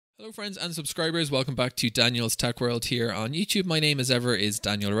Hello friends and subscribers, welcome back to Daniel's Tech World here on YouTube. My name as ever is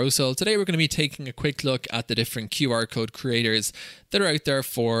Daniel Rosehill. Today we're going to be taking a quick look at the different QR code creators that are out there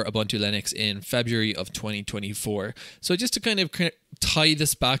for Ubuntu Linux in February of 2024. So just to kind of tie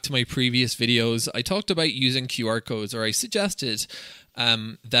this back to my previous videos, I talked about using QR codes, or I suggested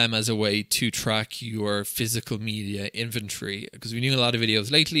them as a way to track your physical media inventory, because we've been doing a lot of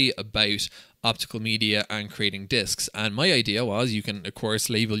videos lately about optical media and creating discs, and my idea was you can of course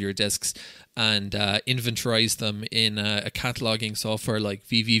label your discs and inventorize them in a cataloging software like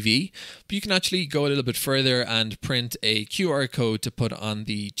VVV, but you can actually go a little bit further and print a QR code to put on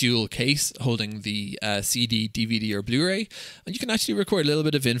the dual case holding the CD, DVD or Blu-ray, and you can actually record a little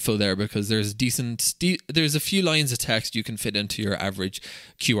bit of info there because there's there's a few lines of text you can fit into your average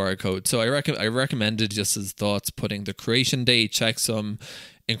QR code. So I recommended, just as thoughts, putting the creation date, checksum,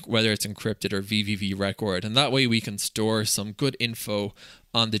 whether it's encrypted or VVV record, and that way we can store some good info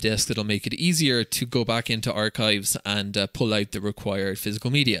on the disk that'll make it easier to go back into archives and pull out the required physical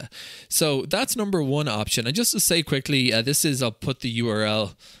media. So that's number one option. And just to say quickly, I'll put the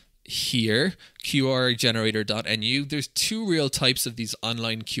URL here, qrgenerator.nu. There's two real types of these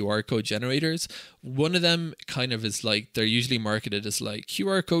online QR code generators. One of them kind of is like, they're usually marketed as like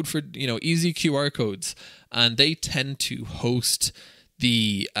QR code for, easy QR codes, and they tend to host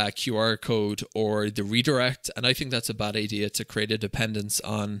the QR code or the redirect, and I think that's a bad idea to create a dependence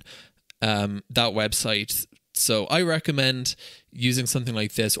on that website. So I recommend using something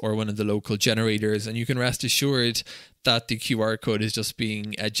like this or one of the local generators, and you can rest assured that the QR code is just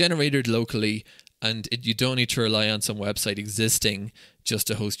being generated locally, and you don't need to rely on some website existing just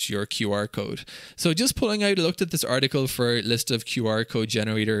to host your QR code. So just pulling out, I looked at this article for a list of QR code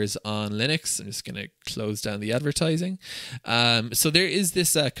generators on Linux. I'm just going to close down the advertising. So there is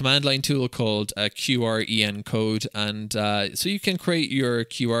this command line tool called QREN code, and so you can create your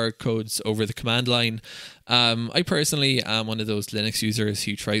QR codes over the command line. I personally am one of those Linux users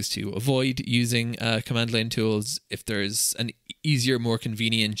who tries to avoid using command line tools if there's an easier, more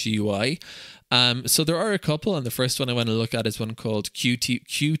convenient GUI. So there are a couple, and the first one I want to look at is one called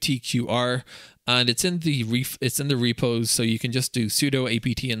QTQR, and it's in the repos, so you can just do sudo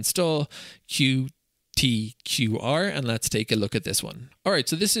apt install QTQR, and let's take a look at this one. All right,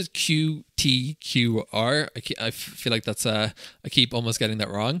 so this is QTQR. I feel like that's I keep almost getting that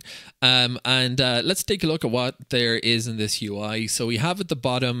wrong. Let's take a look at what there is in this UI. So we have at the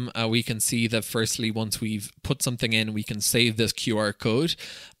bottom, we can see that firstly, once we've put something in, we can save this QR code.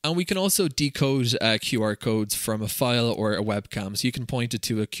 And we can also decode QR codes from a file or a webcam. So you can point it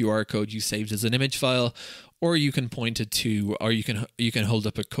to a QR code you saved as an image file, or you can point it to, or you can hold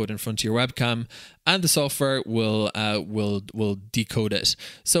up a code in front of your webcam, and the software will decode it.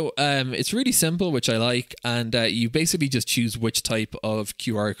 So it's really simple, which I like, and you basically just choose which type of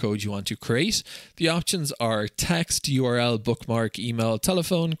QR code you want to create. The options are text, URL, bookmark, email,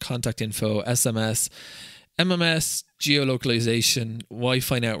 telephone, contact info, SMS, MMS, geolocalization,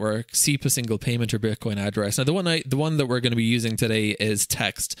 Wi-Fi network, SEPA single payment, or Bitcoin address. Now the one that we're going to be using today is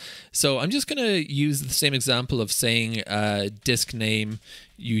text. So I'm just going to use the same example of saying disk name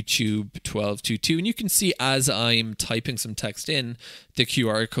YouTube 1222, and you can see as I'm typing some text in, the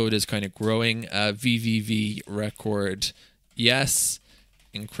QR code is kind of growing. VVV record, yes.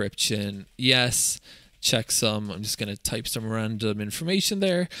 Encryption, yes. Checksum, I'm just going to type some random information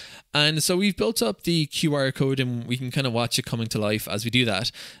there. And so we've built up the QR code, and we can kind of watch it coming to life as we do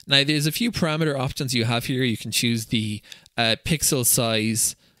that. Now there's a few parameter options you have here. You can choose the pixel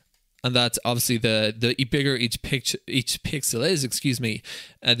size, and that's obviously the bigger each pixel is,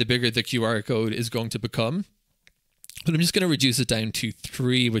 the bigger the QR code is going to become. But I'm just going to reduce it down to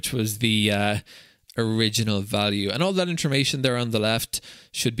 3, which was the original value, and all that information there on the left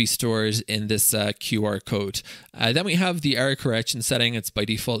should be stored in this QR code. Then we have the error correction setting. It's by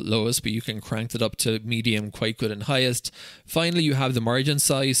default lowest, but you can crank it up to medium, quite good, and highest. Finally, you have the margin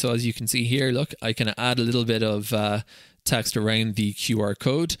size. So as you can see here, look, I can add a little bit of text around the QR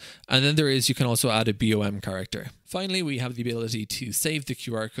code, and then you can also add a BOM character. Finally, we have the ability to save the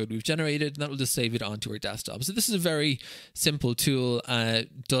QR code we've generated, and that will just save it onto our desktop. So this is a very simple tool,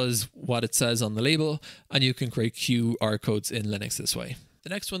 does what it says on the label, and you can create QR codes in Linux this way. The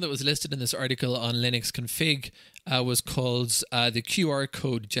next one that was listed in this article on Linux config was called the QR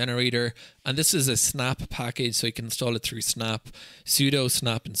code generator, and this is a snap package, so you can install it through snap, sudo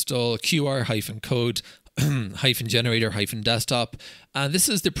snap install QR-code -generator-desktop, and this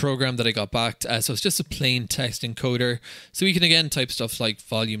is the program that I got back. So it's just a plain text encoder, so we can again type stuff like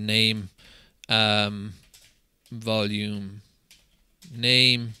volume name,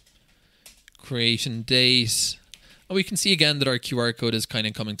 creation date, And we can see again that our QR code is kind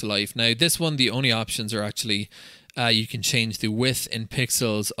of coming to life. Now this one, the only options are actually you can change the width in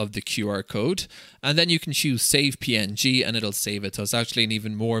pixels of the QR code, and then you can choose save PNG and it'll save it. So it's actually an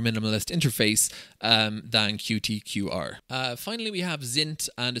even more minimalist interface than Qt-QR. Finally, we have Zint,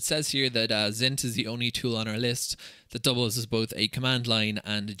 and it says here that Zint is the only tool on our list that doubles as both a command line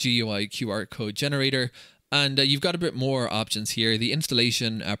and a GUI QR code generator. And you've got a bit more options here. The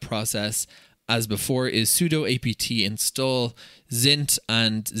installation process, as before, is sudo apt install Zint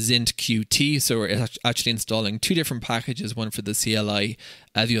and Zint Qt. So we're actually installing two different packages, one for the CLI,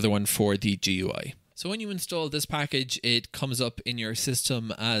 the other one for the GUI. So when you install this package, it comes up in your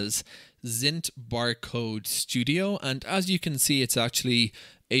system as Zint Barcode Studio. And as you can see, it's actually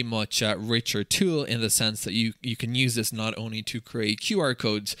a much richer tool in the sense that you can use this not only to create QR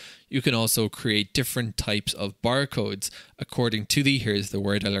codes, you can also create different types of barcodes according to here's the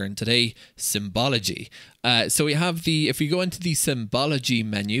word I learned today, symbology. So we have if we go into the symbology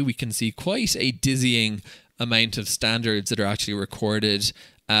menu, we can see quite a dizzying amount of standards that are actually recorded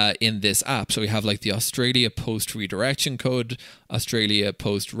in this app. So we have like the Australia post redirection code, Australia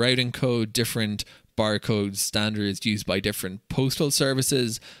post routing code, different barcode standards used by different postal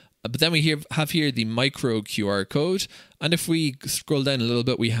services. But then we have here the micro QR code. And if we scroll down a little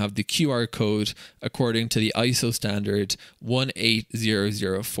bit, we have the QR code according to the ISO standard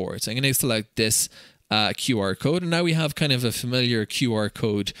 18004. So I'm going to select this QR code. And now we have kind of a familiar QR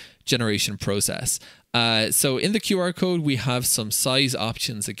code generation process. So in the QR code, we have some size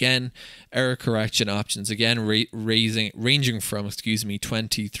options again, error correction options again, ranging from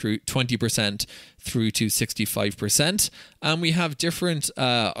 20% through to 65%. And we have different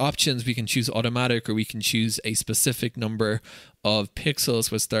options. We can choose automatic, or we can choose a specific number of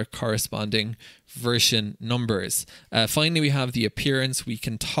pixels with their corresponding version numbers. Finally, we have the appearance. We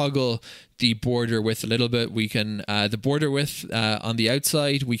can toggle the border width a little bit. We can the border width on the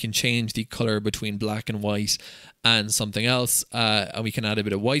outside, we can change the color between black and white and something else, and we can add a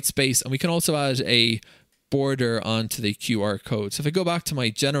bit of white space, and we can also add a border onto the QR code. So if I go back to my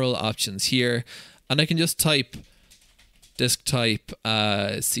general options here, and I can just type disk type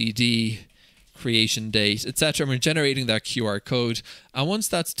CD creation date, etc. We're generating that QR code, and once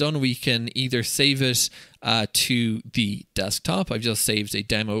that's done, we can either save it to the desktop. I've just saved a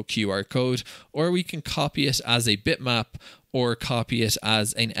demo QR code, or we can copy it as a bitmap or copy it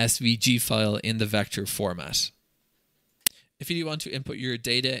as an SVG file in the vector format. If you do want to input your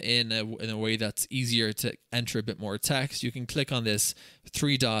data in a way that's easier to enter a bit more text, you can click on this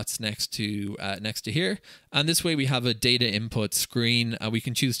three dots next to here, and this way we have a data input screen. We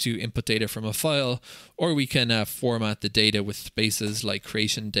can choose to input data from a file, or we can format the data with spaces like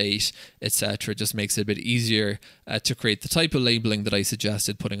creation date, etc. It just makes it a bit easier to create the type of labeling that I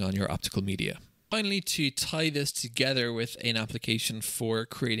suggested putting on your optical media. Finally, to tie this together with an application for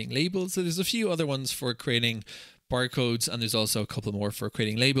creating labels, so there's a few other ones for creating barcodes, and there's also a couple more for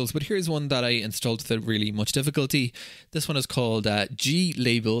creating labels, but here's one that I installed without really much difficulty. This one is called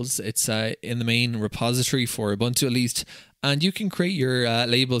gLabels. It's in the main repository for Ubuntu at least, and you can create your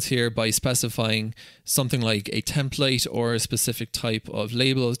labels here by specifying something like a template or a specific type of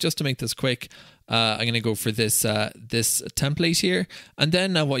labels. Just to make this quick, I'm going to go for this template here, and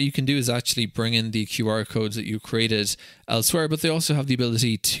then what you can do is actually bring in the QR codes that you created elsewhere, but they also have the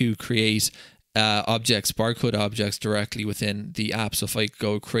ability to create barcode objects directly within the app. So if I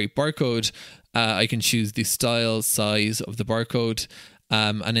go create barcode, I can choose the style size of the barcode,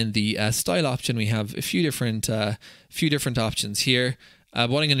 and in the style option we have a few different options here. What I'm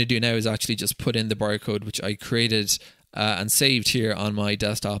going to do now is actually just put in the barcode which I created and saved here on my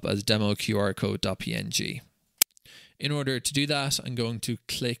desktop as demo QR code.png. In order to do that, I'm going to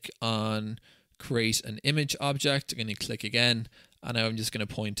click on create an image object. I'm going to click again, and now I'm just going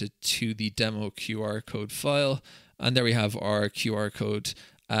to point it to the demo QR code file. And there we have our QR code.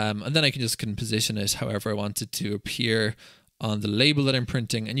 And then I can position it however I want it to appear on the label that I'm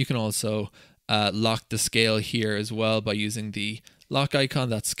printing. And you can also lock the scale here as well by using the lock icon.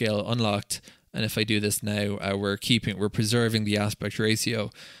 That's scale unlocked. And if I do this now, we're preserving the aspect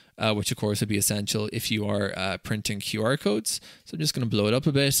ratio, which of course would be essential if you are printing QR codes. So I'm just going to blow it up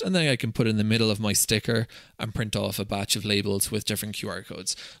a bit, and then I can put it in the middle of my sticker and print off a batch of labels with different QR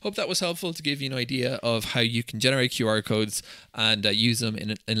codes. Hope that was helpful to give you an idea of how you can generate QR codes and use them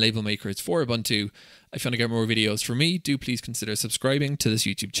in label makers for Ubuntu. If you want to get more videos from me, do please consider subscribing to this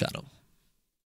YouTube channel.